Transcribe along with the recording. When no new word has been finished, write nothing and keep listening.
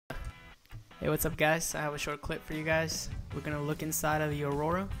Hey, what's up guys? I have a short clip for you guys. We're gonna look inside of the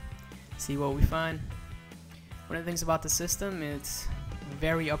Aurora, see what we find. One of the things about the system, it's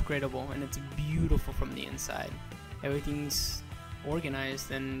very upgradable and it's beautiful from the inside. Everything's organized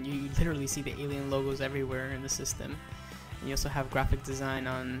and you literally see the alien logos everywhere in the system. And you also have graphic design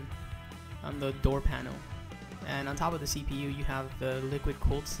on the door panel. And on top of the CPU you have the liquid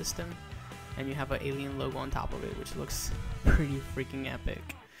cooled system and you have an alien logo on top of it, which looks pretty freaking epic.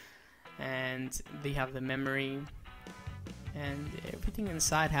 And they have the memory, and everything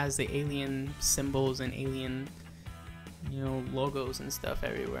inside has the alien symbols and alien, logos and stuff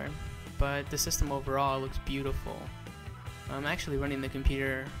everywhere. But the system overall looks beautiful. I'm actually running the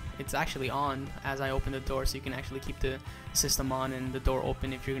computer. It's actually on as I open the door, so you can actually keep the system on and the door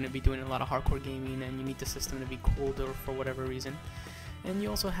open if you're going to be doing a lot of hardcore gaming and you need the system to be cooled or for whatever reason. And you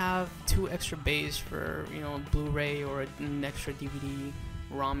also have 2 extra bays for Blu-ray or an extra DVD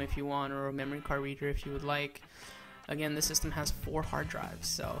ROM if you want, or a memory card reader if you would like. Again, the system has 4 hard drives,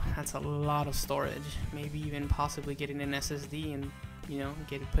 so that's a lot of storage. Maybe even possibly getting an SSD and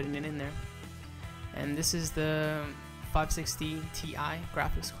putting it in there. And this is the 560 Ti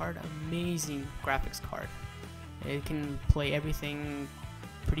graphics card. Amazing graphics card. It can play everything,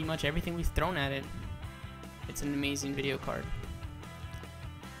 pretty much everything we've thrown at it. It's an amazing video card.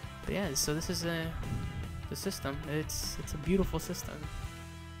 But yeah, so this is the system. It's a beautiful system.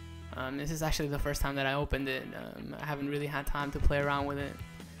 This is actually the first time that I opened it. I haven't really had time to play around with it.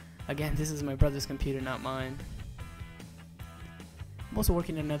 Again, this is my brother's computer, not mine. I'm also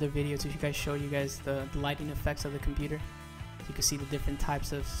working on another video to show you guys the lighting effects of the computer. So you can see the different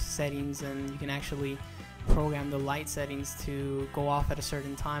types of settings, and you can actually program the light settings to go off at a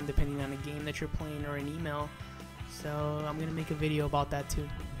certain time depending on the game that you're playing or an email. So I'm gonna make a video about that too.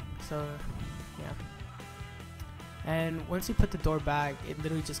 So yeah. And once you put the door back, it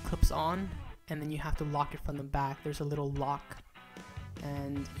literally just clips on, and then you have to lock it from the back. There's a little lock,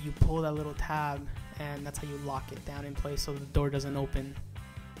 and you pull that little tab, and that's how you lock it down in place so the door doesn't open.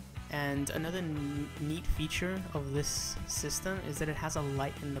 And another neat feature of this system is that it has a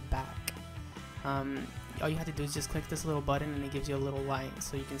light in the back. All you have to do is just click this little button and it gives you a little light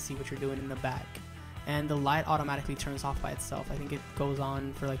so you can see what you're doing in the back. And the light automatically turns off by itself. I think it goes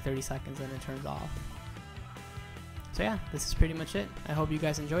on for like 30 seconds and it turns off. So yeah, this is pretty much it. I hope you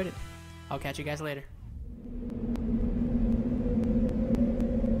guys enjoyed it. I'll catch you guys later.